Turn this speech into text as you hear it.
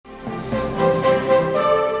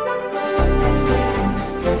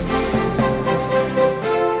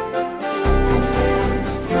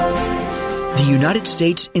United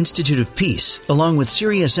States Institute of Peace, along with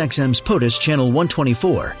SiriusXM's POTUS Channel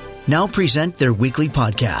 124, now present their weekly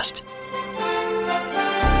podcast.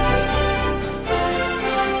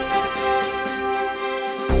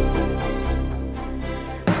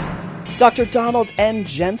 Dr. Donald N.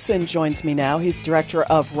 Jensen joins me now. He's Director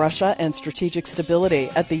of Russia and Strategic Stability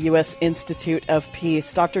at the U.S. Institute of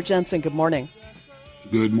Peace. Dr. Jensen, good morning.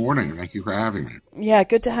 Good morning. Thank you for having me. Yeah,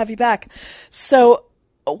 good to have you back. So,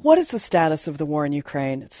 what is the status of the war in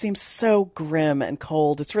Ukraine? It seems so grim and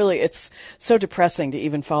cold. It's so depressing to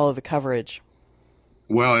even follow the coverage.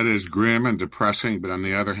 Well, it is grim and depressing, but on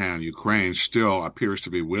the other hand, Ukraine still appears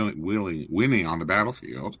to be winning on the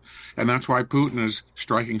battlefield. And that's why Putin is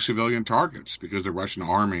striking civilian targets, because the Russian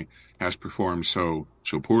army has performed so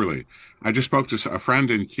poorly. I just spoke to a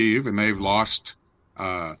friend in Kyiv, and they've lost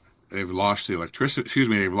the electricity.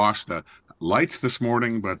 They've lost the lights this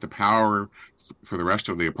morning, but the power for the rest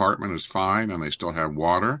of the apartment is fine, and they still have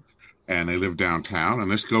water, and they live downtown. And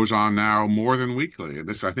this goes on now more than weekly.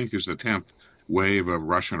 This, I think, is the 10th wave of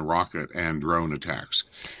Russian rocket and drone attacks.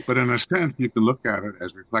 But in a sense, you can look at it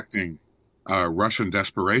as reflecting Russian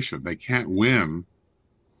desperation. They can't win,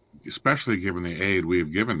 especially given the aid we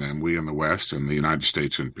have given them, we in the West and the United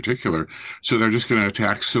States in particular. So they're just going to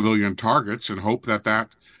attack civilian targets and hope that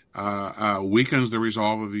weakens the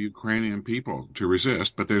resolve of the Ukrainian people to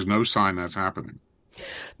resist, but there's no sign that's happening.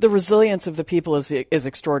 The resilience of the people is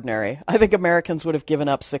extraordinary. I think Americans would have given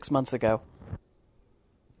up 6 months ago.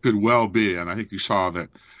 Could well be, and I think you saw that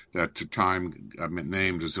Time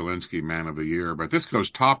named Zelensky Man of the Year, but this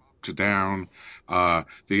goes top to down. The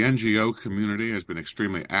NGO community has been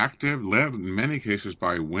extremely active, led in many cases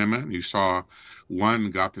by women. You saw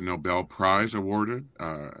one got the Nobel Prize awarded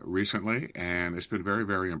recently, and it's been very,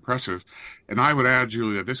 very impressive. And I would add,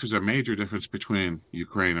 Julie, that this is a major difference between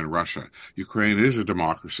Ukraine and Russia. Ukraine is a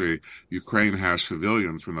democracy. Ukraine has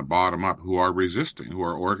civilians from the bottom up who are resisting, who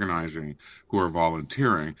are organizing, who are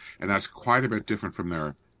volunteering, and that's quite a bit different from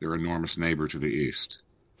their enormous neighbor to the east.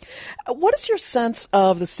 What is your sense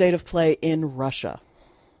of the state of play in Russia?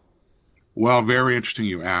 Well, very interesting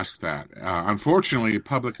you asked that. Unfortunately,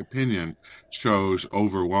 public opinion shows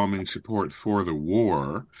overwhelming support for the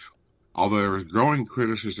war, although there is growing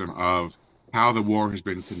criticism of how the war has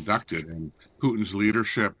been conducted and Putin's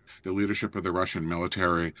leadership, the leadership of the Russian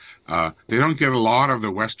military. They don't get a lot of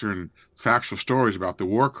the Western factual stories about the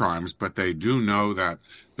war crimes, but they do know that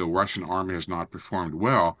the Russian army has not performed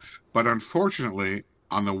well. But unfortunately,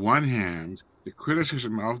 on the one hand, the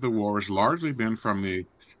criticism of the war has largely been from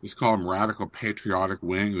let's call them radical patriotic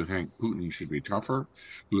wing, who think Putin should be tougher,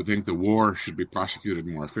 who think the war should be prosecuted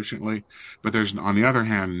more efficiently. But there's, on the other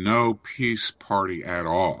hand, no peace party at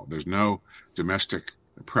all. There's no domestic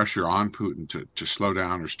pressure on Putin to slow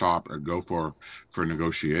down or stop or go for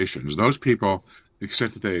negotiations. Those people, the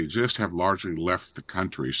extent that they exist, have largely left the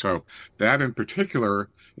country. So that in particular,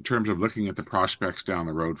 in terms of looking at the prospects down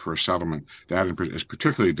the road for a settlement, that is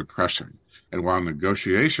particularly depressing. And while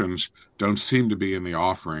negotiations don't seem to be in the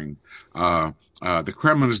offering, the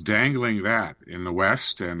Kremlin is dangling that in the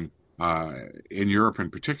West and in Europe in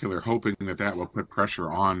particular, hoping that will put pressure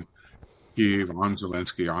on Kyiv, on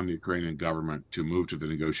Zelensky, on the Ukrainian government to move to the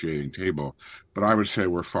negotiating table. But I would say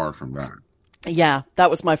we're far from that. Yeah, that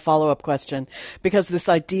was my follow-up question, because this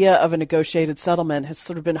idea of a negotiated settlement has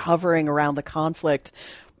sort of been hovering around the conflict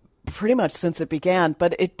pretty much since it began,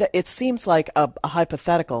 but it seems like a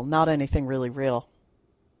hypothetical, not anything really real.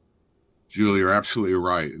 Julie, you're absolutely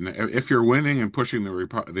right. And if you're winning and pushing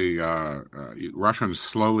the Russians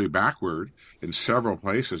slowly backward in several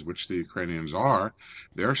places, which the Ukrainians are,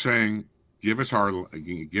 they're saying, give us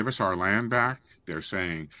our land back. They're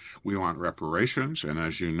saying we want reparations. And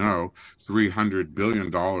as you know, $300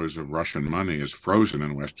 billion of Russian money is frozen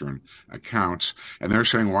in Western accounts. And they're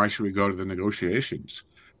saying, why should we go to the negotiations?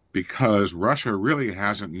 Because Russia really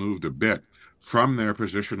hasn't moved a bit from their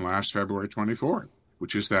position last February 24th,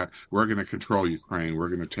 which is that we're going to control Ukraine. We're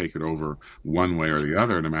going to take it over one way or the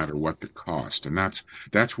other, no matter what the cost. And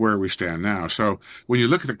that's where we stand now. So when you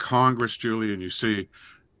look at the Congress, Julie, and you see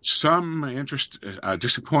some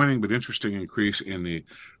disappointing but interesting increase in the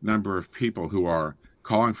number of people who are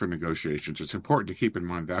calling for negotiations, it's important to keep in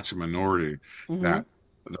mind that's a minority, that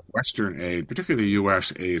the Western aid, particularly the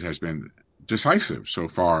U.S. aid, has been decisive so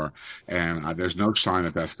far, and there's no sign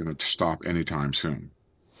that that's going to stop anytime soon.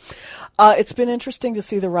 It's been interesting to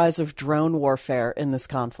see the rise of drone warfare in this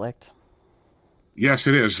conflict. Yes,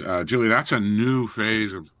 it is. Julie, that's a new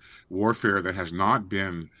phase of warfare that has not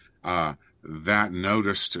been that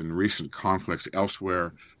noticed in recent conflicts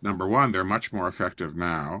elsewhere. Number one, they're much more effective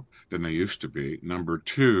now than they used to be. Number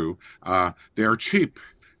two, they're cheap.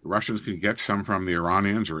 The Russians can get some from the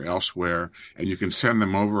Iranians or elsewhere, and you can send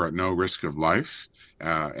them over at no risk of life.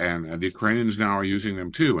 And the Ukrainians now are using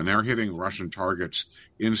them too, and they're hitting Russian targets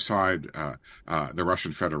inside the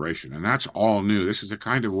Russian Federation. And that's all new. This is a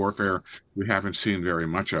kind of warfare we haven't seen very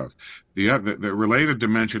much of. The related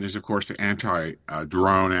dimension is, of course, the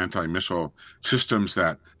anti-drone, anti-missile systems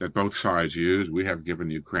that both sides use. We have given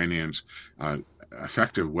the Ukrainians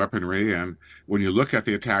effective weaponry. And when you look at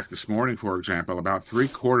the attack this morning, for example, about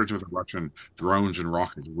 3/4 of the Russian drones and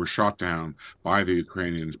rockets were shot down by the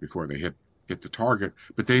Ukrainians before they hit the target,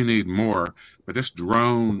 but they need more. But this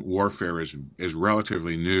drone warfare is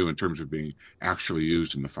relatively new in terms of being actually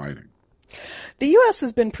used in the fighting. The U.S.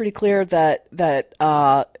 has been pretty clear that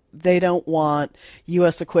they don't want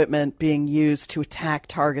U.S. equipment being used to attack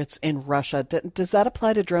targets in Russia. Does that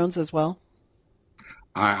apply to drones as well?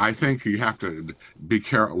 I think you have to be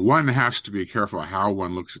careful. One has to be careful how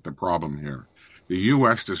one looks at the problem here. The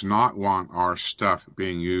U.S. does not want our stuff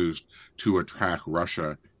being used to attack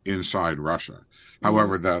Russia inside Russia.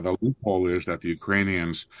 However, the loophole is that the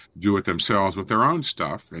Ukrainians do it themselves with their own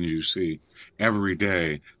stuff. And you see every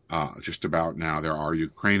day, just about now, there are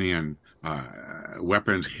Ukrainian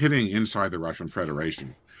weapons hitting inside the Russian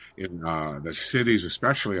Federation in the cities,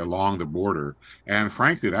 especially along the border. And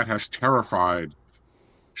frankly, that has terrified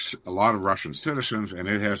a lot of Russian citizens, and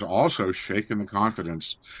it has also shaken the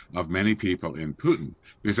confidence of many people in Putin.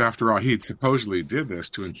 Because after all, he supposedly did this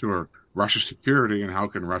to ensure Russia's security, and how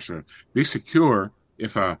can Russia be secure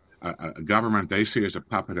if a government they see as a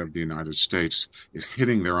puppet of the United States is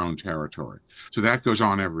hitting their own territory? So that goes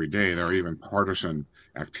on every day. There are even partisan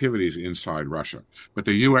activities inside Russia. But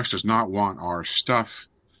the U.S. does not want our stuff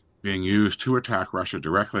being used to attack Russia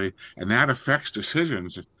directly, and that affects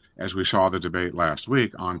decisions, as we saw the debate last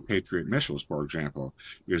week on Patriot missiles, for example,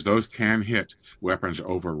 because those can hit weapons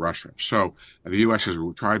over Russia. So the U.S. has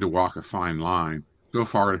tried to walk a fine line. So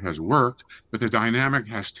far it has worked, but the dynamic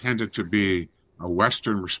has tended to be a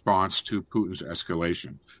Western response to Putin's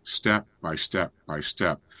escalation, step by step by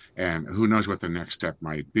step. And who knows what the next step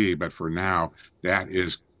might be, but for now, that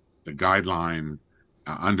is the guideline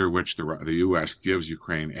under which the U.S. gives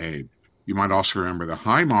Ukraine aid. You might also remember the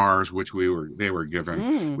HIMARS, which they were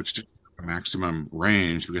given, which did have a maximum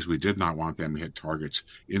range because we did not want them to hit targets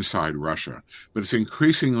inside Russia. But it's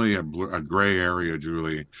increasingly a gray area,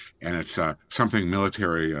 Julie, and it's something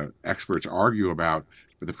military experts argue about,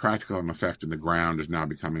 but the practical effect on the ground is now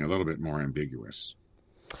becoming a little bit more ambiguous.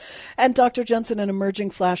 And Dr. Jensen, an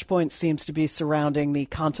emerging flashpoint seems to be surrounding the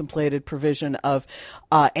contemplated provision of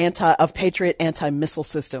Patriot anti-missile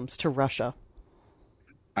systems to Russia.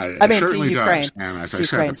 To Ukraine. Does. And as I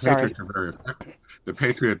said, the Patriots are very effective. The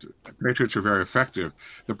Patriots are very effective.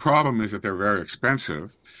 The problem is that they're very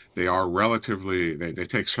expensive. They are they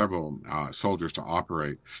take several soldiers to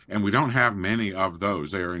operate, and we don't have many of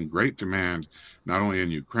those. They are in great demand, not only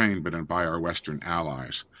in Ukraine, but by our Western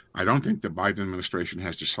allies. I don't think the Biden administration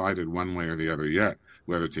has decided one way or the other yet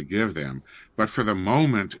whether to give them. But for the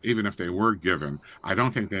moment, even if they were given, I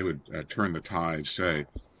don't think they would turn the tide, say,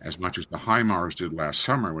 as much as the HIMARS did last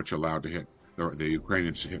summer, which allowed the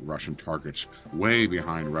Ukrainians to hit Russian targets way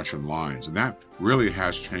behind Russian lines. And that really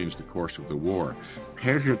has changed the course of the war.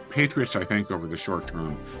 Patriots, I think, over the short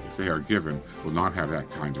term, if they are given, will not have that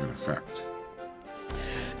kind of an effect.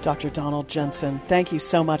 Dr. Donald Jensen, thank you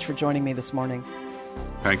so much for joining me this morning.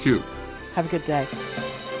 Thank you. Have a good day.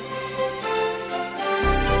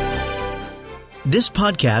 This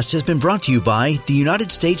podcast has been brought to you by the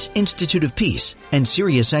United States Institute of Peace and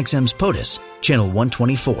SiriusXM's POTUS, Channel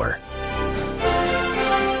 124.